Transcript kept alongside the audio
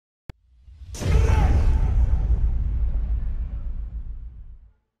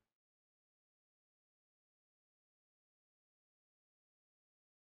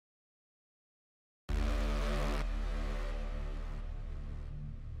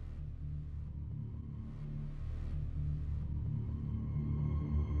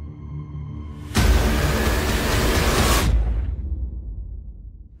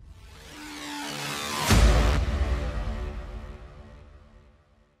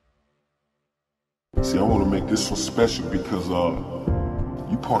See, I want to make this one special because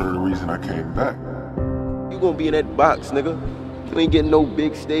you part of the reason I came back. You gonna be in that box, nigga. You ain't getting no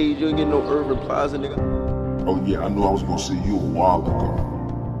big stage, you ain't getting no Urban Plaza, nigga. Oh yeah, I knew I was gonna see you a while ago.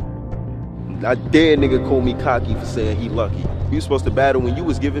 I dare nigga call me cocky for saying he lucky. You was supposed to battle when you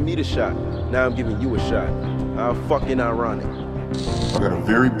was giving me the shot. Now I'm giving you a shot. How fucking ironic. I got a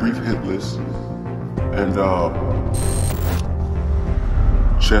very brief hit list. And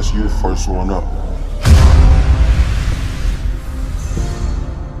Chess, you the first one up.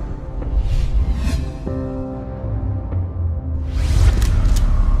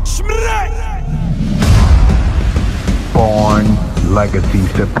 Born Legacy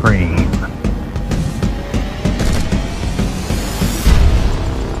Supreme.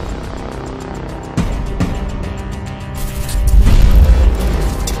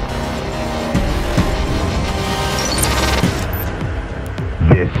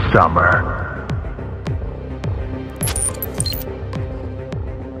 This summer.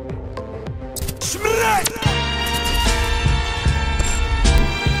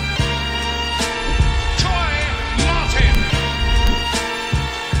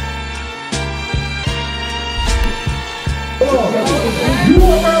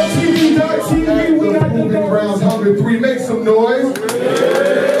 URLTV.TV, we got the Moving Grounds Hunger 3. Make some noise. I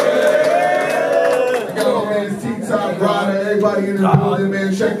got my man T-Top Rider, everybody in the building,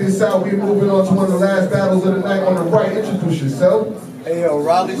 man. Check this out. We're moving on to one of the last battles of the night. On the right, introduce yourself. Hey yo,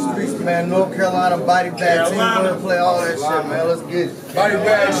 Raleigh Streetz, man, North Carolina body bag team, gonna play all that shit, man. Let's get it. Body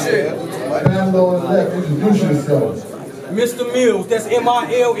bag shit. Down low and left, introduce yourself. Mr. Millz, that's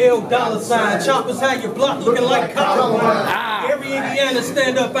M-I-L-L $. Choppers had your block looking like Columbine. Every Indiana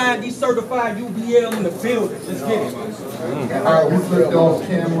stand-up IND certified UBL in the building. Let's get it. Alright, we flipped off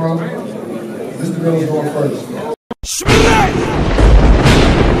camera. Mr. Millz going first.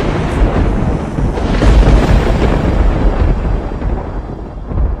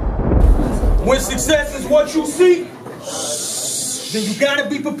 When success is what you seek, then you gotta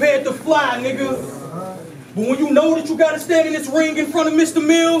be prepared to fly, nigga. But when you know that you gotta stand in this ring in front of Mr.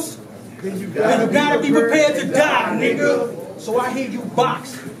 Millz, then you gotta be prepared to die, nigga. So I hear you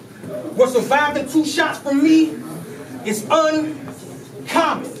box. What surviving 2 shots from me is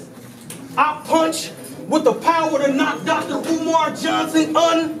uncommon. I punch with the power to knock Dr. Umar Johnson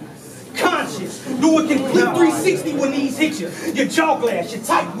unconscious. Do a complete 360 when these hit you. Your jaw glass, your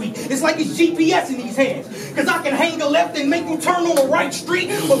tight weak. It's like it's GPS in these hands. Cause I can hang a left and make you turn on the right street.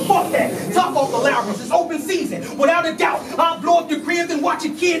 But fuck that. Top off the loudness. It's open season. Without a doubt, I'll blow up your crib and watch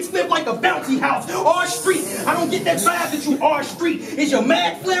your kids flip like a bouncy house. R Street. I don't get that vibe that you R Street. Is your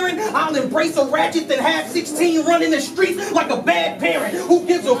mag flaring? I'll embrace a ratchet that have 16 running the streets like a bad parent. Who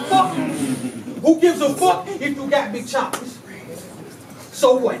gives a fuck? Who gives a fuck if you got big choppers?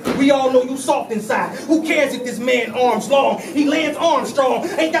 So what? We all know you soft inside. Who cares if this man arms long? He lands Armstrong.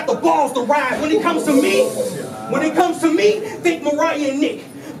 Ain't got the balls to ride. When it comes to me, think Mariah and Nick.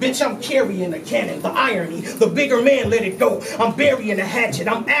 Bitch, I'm carrying the cannon, the irony. The bigger man let it go. I'm burying the hatchet.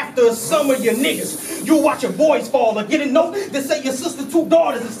 I'm after some of your niggas. You watch your boys fall or get a note that say your sister's 2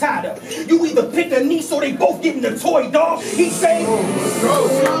 daughters is tied up. You either pick a niece or they both getting the toy, dog. He say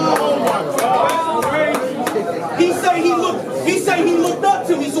he looked up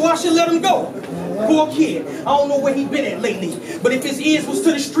to me, so I should let him go. Poor kid. I don't know where he been at lately. But if his ears was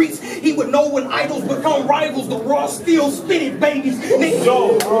to the streets, he would know when idols become rivals, the raw steel spitted babies. The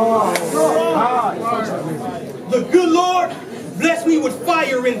good Lord bless me with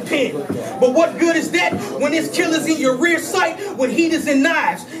fire and pen. But what good is that when there's killers in your rear sight with heaters and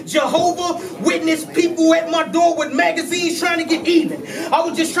knives? Jehovah Witness people at my door with magazines trying to get even. I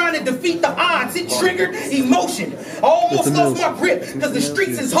was just trying to defeat the odds. It triggered emotion. I almost lost my grip because the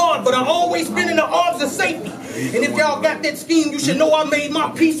streets is hard, but I always been in the arms of safety. And if y'all got that scheme, you should know I made my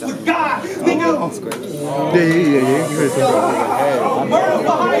peace with God, nigga. Murder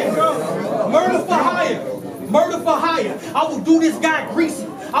for hire. Murder for hire. Murder for hire. I will do this guy greasy.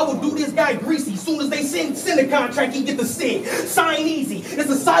 Soon as they send a contract, he get the sig. Sign easy. It's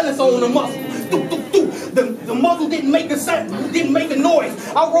a silencer on the muzzle. The muzzle didn't make a sound, didn't make a noise.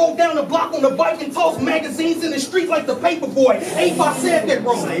 I rolled down the block on the bike and tossed magazines in the street like the paper boy. If I said that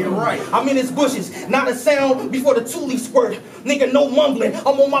wrong. Say it right. I'm in his bushes, not a sound before the Thule squirt. Nigga, no mumbling.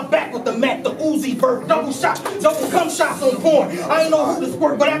 I'm on my back with the Mac, the Uzi burp. Double cum shots on porn. I ain't know who to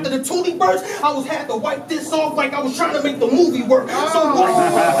squirt, but after the Thule burst, I had to wipe this off like I was trying to make the movie work. So what?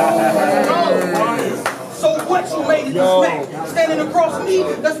 So what, you made it to smack? Standing across me,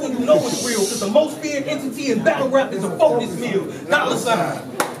 that's when you know it's real. Cause the most feared entity in battle rap is a focus meal. $.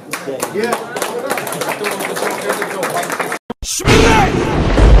 Yeah.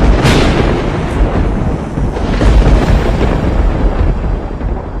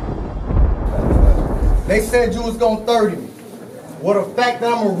 They said you was gonna 30 me. Well, the fact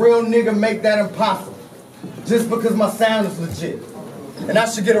that I'm a real nigga make that impossible. Just because my sound is legit. And I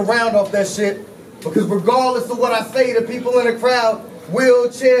should get around off that shit, because regardless of what I say, the people in the crowd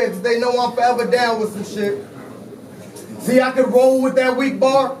will cheer, because they know I'm forever down with some shit. See, I could roll with that weak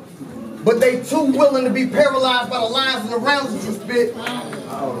bar, but they too willing to be paralyzed by the lines and the rounds that you spit.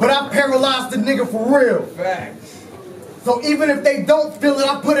 But I paralyzed the nigga for real. So even if they don't feel it,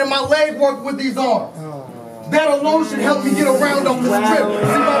 I put in my leg work with these arms. That alone should help me get around off the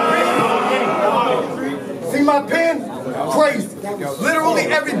strip. See my pen? Crazy. Literally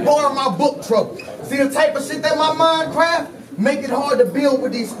every bar in my book trouble. See the type of shit that my mind craft? Make it hard to build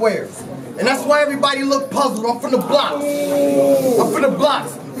with these squares. And that's why everybody look puzzled. I'm from the blocks. I'm from the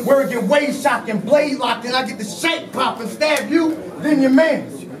blocks where it get wave shock and blade locked and I get the shake pop and stab you, then your man.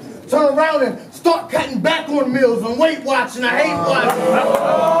 Turn around and start cutting back on Millz and weight watching. I hate watching.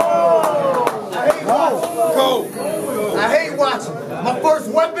 I hate watching. I hate watching. My first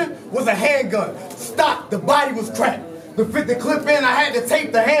weapon was a handgun. Stock, the body was cracked. To fit the clip in, I had to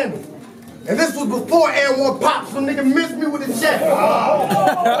tape the handle. And this was before Air One popped, so nigga missed me with the check.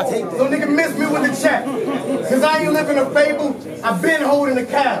 So nigga missed me with the check. Cause I ain't living a fable, I've been holding a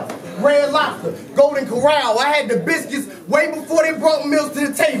cow. Red Lobster, Golden Corral. I had the biscuits way before they brought Millz to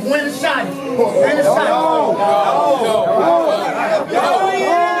the table. And the shotty. And the shotty.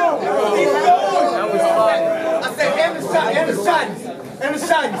 I said, and the shotties. And the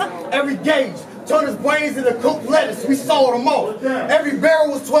shotties. Every gauge. Turn his brains into cooked lettuce. We sold them all. Every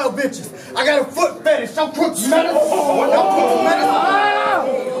barrel was 12 inches. I got a foot fetish. Y'all crooks menace. Y'all crooks menace.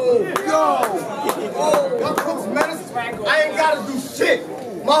 Y'all crooks menace. I ain't gotta do shit.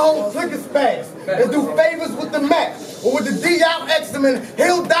 My whole clique is fast. They do favors with the Mac. Or with the D out X-Men.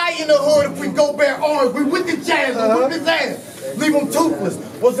 He'll die in the hood if we go bare arms. We with the jazz. We whip his ass. Leave him toothless.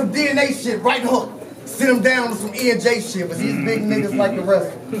 Or some DNA shit. Right hook. Sit him down with some E&J shit, but he's big niggas like the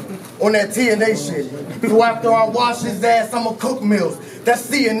rest on that TNA shit. So after I wash his ass, I'ma cook Millz. That's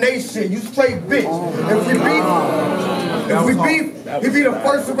CNA shit. You straight bitch. If we beef, he be the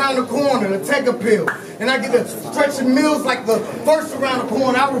first around the corner to take a pill. And I get to stretching Millz like the first around the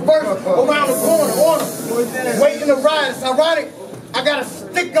corner. I reverse around the corner on him. Waiting to ride. It's ironic. I got a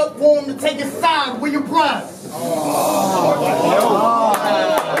stick up for him to take his side with your pride.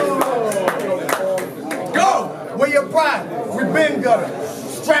 Go! Where your pride? We been gutter.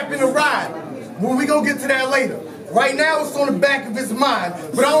 Strapping the ride. Well, we gonna get to that later. Right now it's on the back of his mind,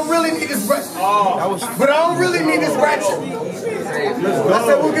 but I don't really need this ratchet. But I don't really need this ratchet. I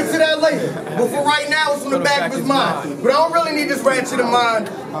said we'll get to that later. But for right now it's on the back of his mind. But I don't really need this ratchet in mind.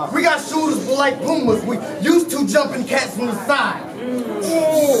 We got shooters but like Pumas. We used to jumping cats from the side.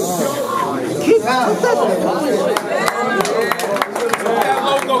 That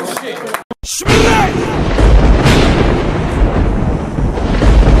logo shit.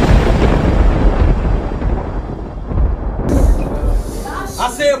 I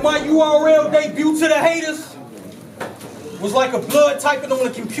said my URL debut to the haters was like a blood typing on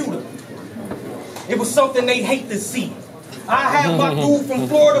a computer. It was something they hate to see. I have my dude from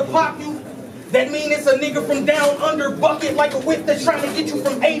Florida pop you. That mean it's a nigga from down under bucket like a whip that's trying to get you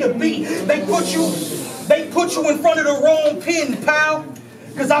from A to B. They put you in front of the wrong pin, pal.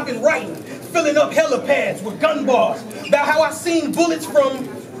 Cause I've been writing, filling up helipads with gun bars about how I seen bullets from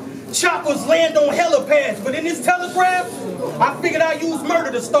choppers land on helipads. But in this telegraph, I figured I'd use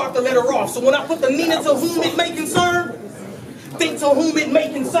murder to start the letter off. So when I put the Nina to whom it may concern, think to whom it may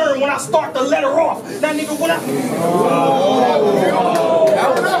concern when I start the letter off. Now nigga, when I... That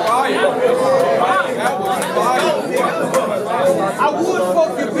was fire. I would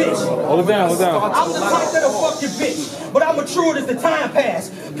fuck your bitch. Hold it down, hold it down. I'm the type that'll fuck your bitch, but I matured as the time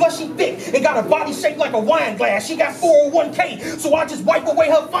passed. Plus she thick and got a body shaped like a wine glass. She got 401k, so I just wipe away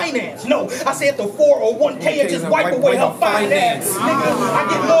her finance. No, I said the 401k and just wipe away her finance. Nigga, I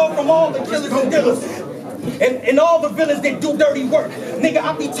get love from all the killers and dealers. And all the villains that do dirty work. Nigga,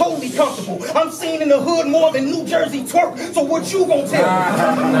 I be totally comfortable. I'm seen in the hood more than New Jersey twerk. So what you gonna tell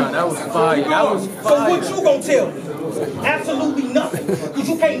me? No, that was fire. That was fire. So what you gonna tell me? Absolutely nothing. Cause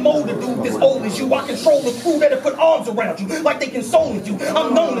you can't mold a dude this old as you. I control the crew that'll put arms around you like they consoling you.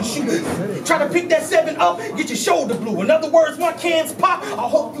 I'm known to shoot. Try to pick that 7 up, get your shoulder blue. In other words, my cans pop, I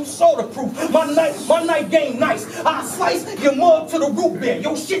hope you soda proof. My night game nice. I slice your mug to the root beer.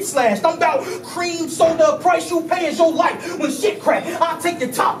 Your shit slashed. I'm about cream soda, price you pay is your life. When shit crack, I'll take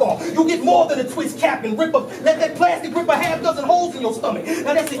your top off. You get more than a twist cap and rip up. Let that plastic rip a half dozen holes in your stomach.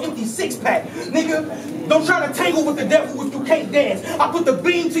 Now that's an empty 6-pack. Nigga, don't try to tangle with the devil if you can't dance. I put the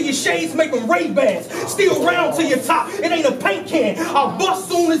beam to your shades, make them race. Ray-Bans. Still round to your top, it ain't a paint can. I'll bust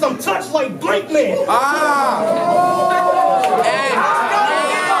soon as I'm touched like Blink Man.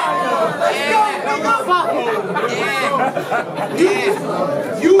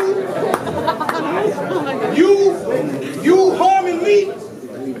 You harming me?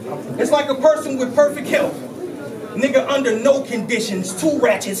 It's like a person with perfect health. Nigga, under no conditions, 2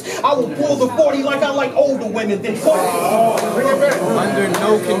 ratchets. I will pull the 40 like I like older women, then fuck Under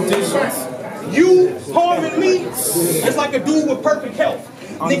no conditions. You harming me? It's like a dude with perfect health.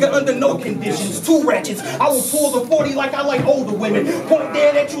 Nigga, under no conditions, 2 ratchets. I will pull the 40 like I like older women. Point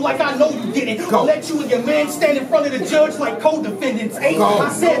dead at you like I know you did it. I'll let you and your man stand in front of the judge like co-defendants. I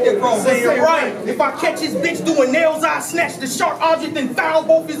said that, bro. Say it right. If I catch his bitch doing nails, I snatch the sharp object and foul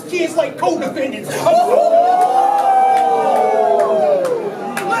both his kids like co-defendants. Let's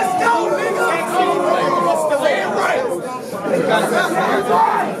go, nigga.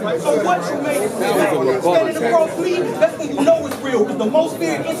 So what you make standing across me, that's when you know it's real. Because the most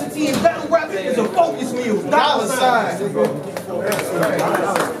feared entity in battle rap is a focus Millz. Dollar sign.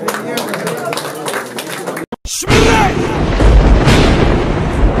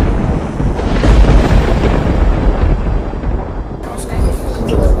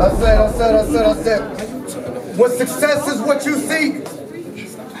 I said. When success is what you seek,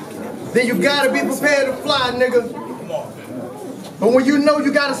 then you gotta be prepared to fly, nigga. But when you know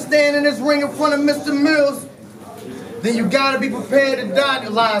you gotta stand in this ring in front of Mr. Millz, then you gotta be prepared to die to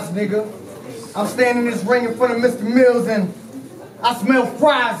lies, nigga. I'm standing in this ring in front of Mr. Millz and I smell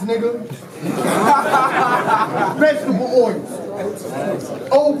fries, nigga. Vegetable oils,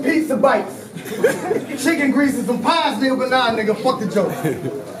 old pizza bites, chicken grease and some pies, nigga, but nah, nigga, fuck the joke.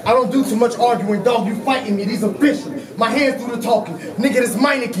 I don't do too much arguing, dog, you fighting me, these official. My hands do the talking. Nigga, this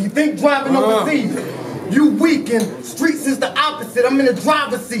Meineke, think driving overseas. You weak and Streetz is the opposite, I'm in the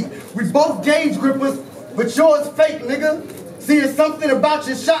driver's seat. We both gauge grippers, but yours fake, nigga. See, there's something about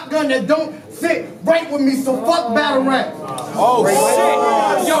your shotgun that don't sit right with me, so fuck battle rap. Oh, shit.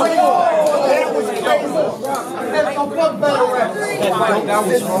 Yo. That was crazy. So fuck battle rap. That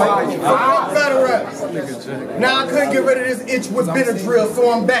was fire. Fuck battle rap. Now I couldn't get rid of this itch with Benadryl,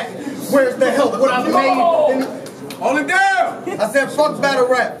 so I'm back. Where's the help? What I've made? Hold it down. I said fuck battle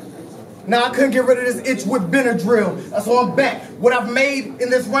rap. Now I couldn't get rid of this itch with Benadryl, so I'm back. What I've made in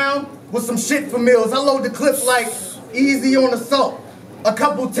this round was some shit for Millz. I load the clips like easy on the salt. A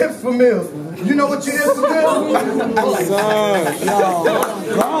couple tips for Millz. You know what you is for Millz?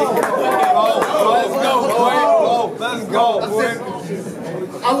 Let's go, boy.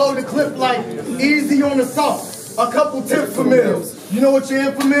 I load the clip like easy on the salt. A couple tips for Millz. You know what you're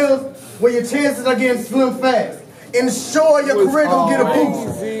in for Millz? Where your chances are getting slim fast. Ensure your career don't get a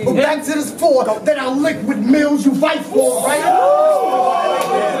boost. But back to this 4 that I lick with Millz you fight for, right?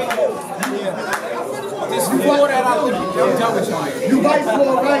 You vice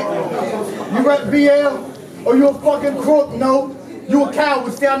lord, right? You rep BL? Or you a fucking crook? No. You a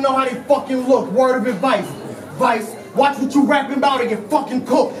coward. See, I know how they fucking look. Word of advice. Vice, watch what you rapping about or get fucking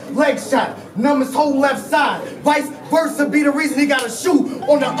cooked. Leg shot, numb his whole left side. Vice versa be the reason he got a shoe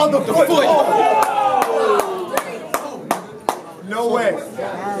on the other foot. No way.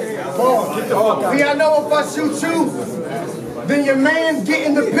 See, I know if I shoot you, then your man's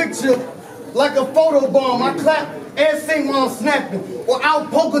getting the picture. Like a photo bomb, I clap and sing while I'm snapping. Or I'll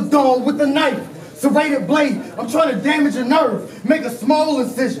poke a dome with a knife. Serrated blade, I'm trying to damage a nerve. Make a small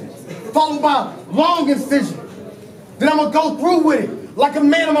incision, followed by long incision. Then I'm gonna go through with it. Like a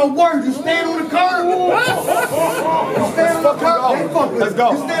man of my word, you stand on the curb. You stand on the curb, they fuck with it. Let's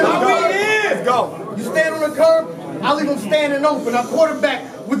go. You stand on the curb. Let's go. You stand on the curb, I leave them standing open. I quarterback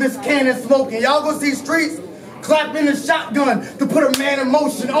with this cannon smoking. Y'all gonna see Streetz clapping a shotgun to put a man in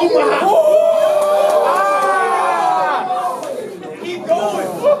motion. Oh my! Keep going.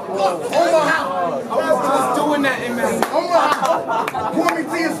 Oh my! I was just doing that in man. Oh my! Point me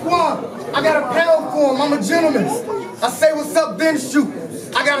to your squad. I got a pound for him. I'm a gentleman. I say what's up, then shoot.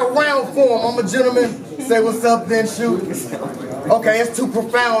 I got a round for him. I'm a gentleman. Say what's up, then shoot. Okay, it's too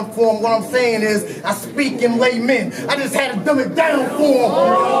profound for him. What I'm saying is, I speak in laymen. I just had to dumb it down for him.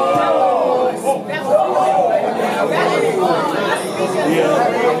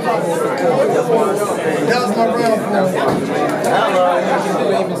 That was my round for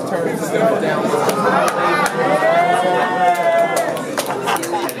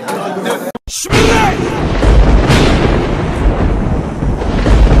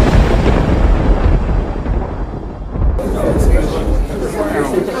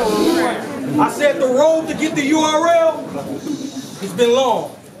I said the road to get the URL has been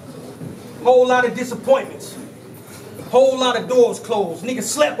long. Whole lot of disappointments. Whole lot of doors closed. Niggas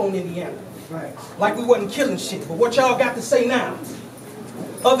slept on Indiana. Like we wasn't killing shit. But what y'all got to say now?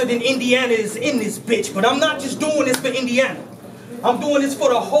 Other than Indiana is in this bitch. But I'm not just doing this for Indiana. I'm doing this for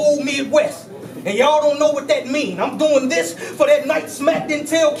the whole Midwest. And y'all don't know what that mean. I'm doing this for that night Smack didn't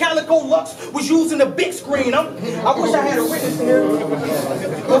tell Calico Lux was using the big screen. I wish I had a witness here.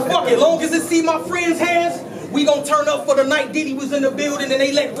 But fuck it, long as it see my friends' hands, we gonna turn up for the night Diddy was in the building and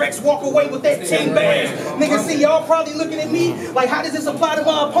they let Rex walk away with that 10 bags. Niggas see y'all probably looking at me like, how does this apply to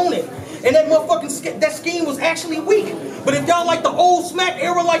my opponent? And that motherfucking that scheme was actually weak. But if y'all like the old Smack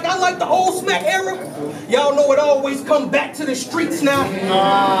era like I like the old Smack era, y'all know it always come back to the streets now.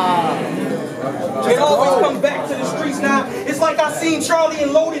 It always come back to the streets now. It's like I seen Charlie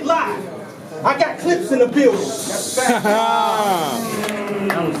and Loaded live. I got clips in the building.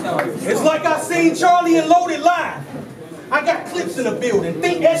 It's like I seen Charlie and Loaded live. I got clips in the building.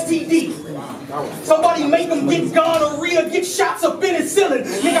 Think STD. Somebody make them get gonorrhea, get shots up in his ceiling.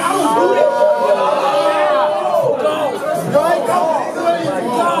 Nigga, I don't do that.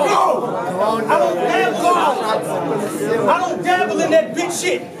 I don't dabble in that bitch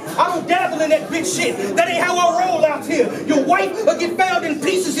shit. I don't dabble in that bitch shit. That ain't how I roll out here. Your wife will get found in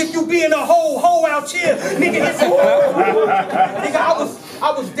pieces if you be in a hoe out here. Nigga, nigga,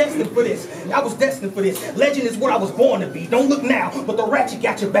 I was destined for this. I was destined for this. Legend is what I was born to be. Don't look now, but the ratchet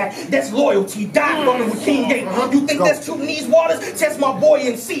got your back. That's loyalty. Die fucking with King Gate. You think that's shooting these waters? Test my boy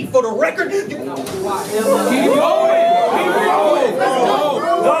and see. For the record, you... Keep going. Keep going.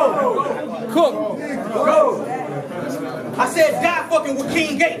 Cook. Go. I said die fucking with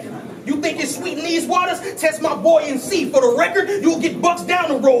King Gate. You think it's sweet in these waters? Test my boy and see. For the record, you'll get bucks down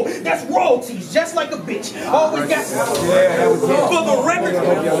the road. That's royalties, just like a bitch. Always got for the record,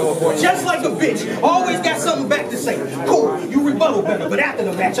 just like a bitch. Always got something back to say. Cool, you rebuttal better, but after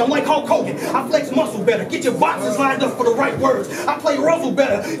the match, I'm like Hulk Hogan. I flex muscle better. Get your boxes lined up for the right words. I play Russell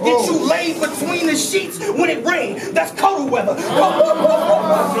better. Get you laid between the sheets when it rains. That's cuddle weather. Let's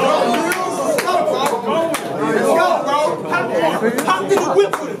go, bro. Hopped in the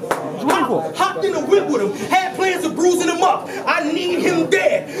whip with him. Hopped in the whip with him. Had plans of bruising him up. I need him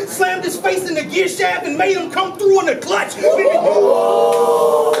dead. Slammed his face in the gear shaft and made him come through in the clutch. Let's go,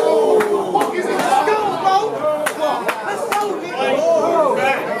 bro. Let's go, nigga.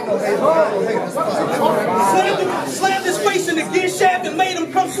 Slammed his face in the gear shaft and made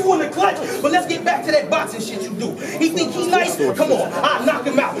him come through in the clutch. But let's get back to that boxing shit you do. He think he nice? Come on, I'll knock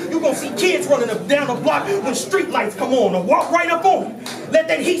him out. You gonna see kids running up down the block when street lights come on and walk right up on him. Let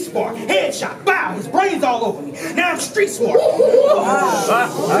that heat spark, headshot, bow, his brains all over me. Now I'm street smart.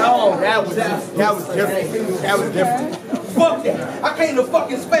 That was different. That was different. Fuck that. I came to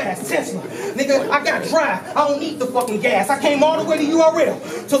fucking spaz, Tesla. Nigga, I got drive. I don't need the fucking gas. I came all the way to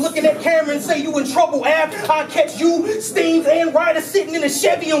URL to look in that camera and say you in trouble, Av. I'll catch you, Steams, and Ryder sitting in a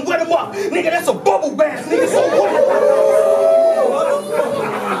Chevy and wet them up. Nigga, that's a bubble bath. Nigga, so what?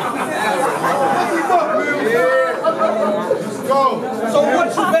 So what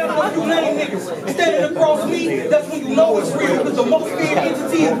you better when you name niggas? Standing across me, that's when you know it's real. Because the most feared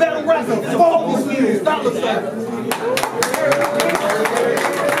entity is battle rapping. All these skills. Stop the stuff.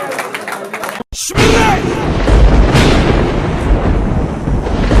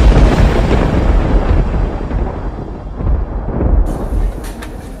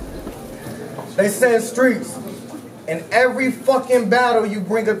 They said Streetz, in every fucking battle you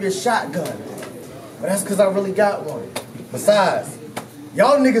bring up your shotgun. But that's because I really got one. Besides,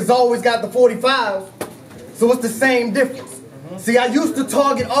 y'all niggas always got the 45, so it's the same difference. See, I used to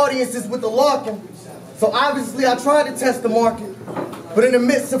target audiences with the Larkin, so obviously I tried to test the market. But in the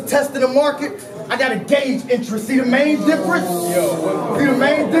midst of testing the market, I gotta gauge interest. See the main difference?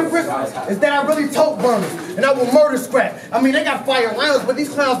 Is that I really tote burners, and I will murder scrap. I mean, they got fire rounds, but these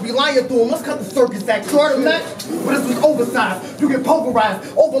clowns be lying through them. Let's cut the circus act. You heard him that? But this was oversized. You get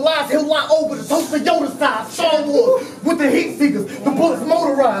pulverized. Over lies, he'll lie over the toaster Yoda size. Star Wars with the heat seekers. The bullets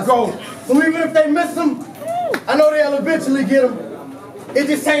motorized. Go. So even if they miss him, I know they'll eventually get him. It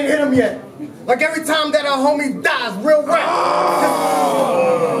just ain't hit him yet. Like every time that our homie dies, real rap.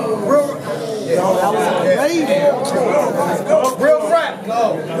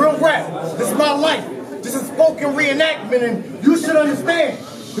 Real rap. This is my life. This is spoken reenactment, and you should understand.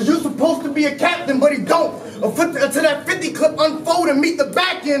 Because you're supposed to be a captain, but he don't. Until that 50 clip unfold and meet the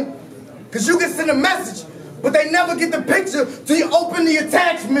back end. Because you can send a message, but they never get the picture till you open the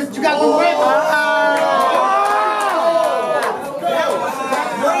attachments. You got the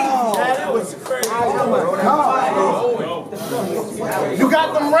You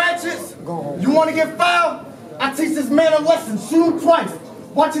got them ratchets? You want to get fouled? I teach this man a lesson. Shoot him twice.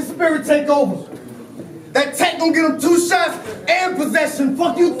 Watch his spirit take over. That tech gonna get him 2 shots and possession.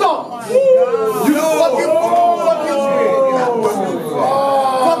 Fuck you thought. You fuck you thought.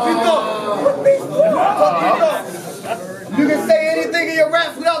 You can say anything in your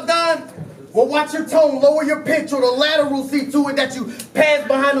raps without dying. Well, watch your tone, lower your pitch, or the lateral see to it that you pass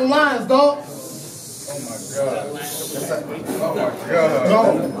behind the lines, dog. Oh my God.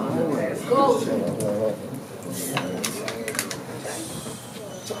 Oh my God.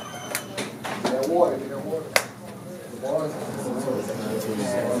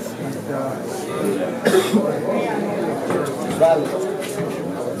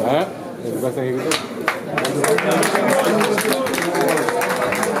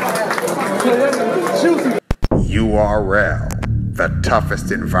 URL, the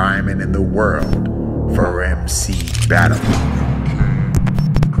toughest environment in the world for MC battle.